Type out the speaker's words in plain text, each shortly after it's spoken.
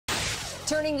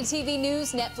Turning to TV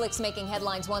news, Netflix making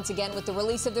headlines once again with the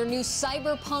release of their new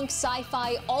cyberpunk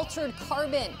sci-fi Altered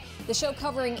Carbon. The show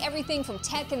covering everything from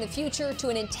tech in the future to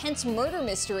an intense murder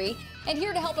mystery. And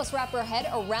here to help us wrap our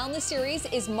head around the series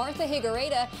is Martha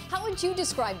Higareda. How would you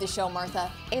describe the show,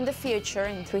 Martha? In the future,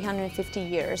 in 350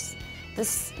 years,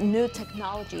 this new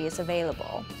technology is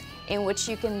available in which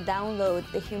you can download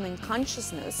the human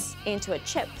consciousness into a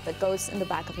chip that goes in the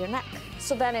back of your neck.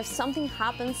 So then if something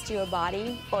happens to your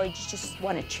body, or you just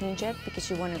want to change it because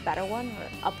you want a better one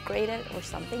or upgrade it or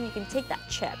something, you can take that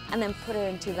chip and then put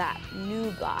it into that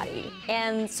new body.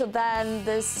 And so then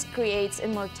this creates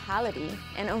immortality.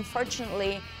 And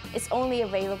unfortunately, it's only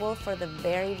available for the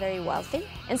very, very wealthy.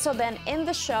 And so then in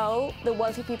the show, the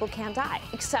wealthy people can't die,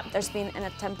 except there's been an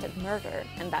attempted murder,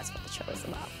 and that's what the show is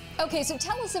about. Okay, so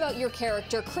tell us about your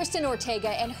character, Kristen Ortega,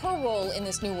 and her role in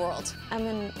this new world. I'm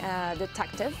a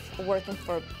detective working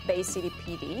for Bay City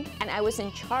PD, and I was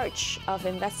in charge of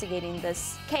investigating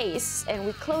this case, and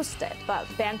we closed it, but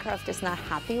Bancroft is not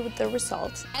happy with the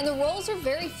result. And the roles are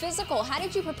very physical. How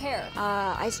did you prepare?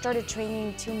 I started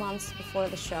training 2 months before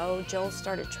the show. Joel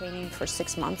started training for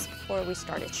 6 months before we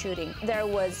started shooting. There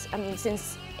was,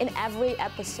 since in every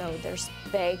episode there's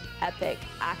big, epic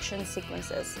action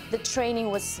sequences, the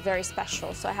training was very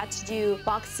special. So I had to do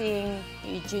boxing,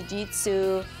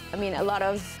 jiu-jitsu, a lot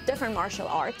of different martial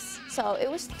arts. So it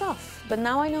was tough, but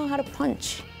now I know how to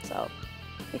punch. So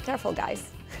be careful, guys.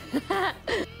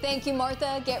 Thank you,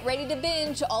 Martha. Get ready to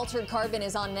binge. Altered Carbon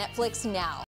is on Netflix now.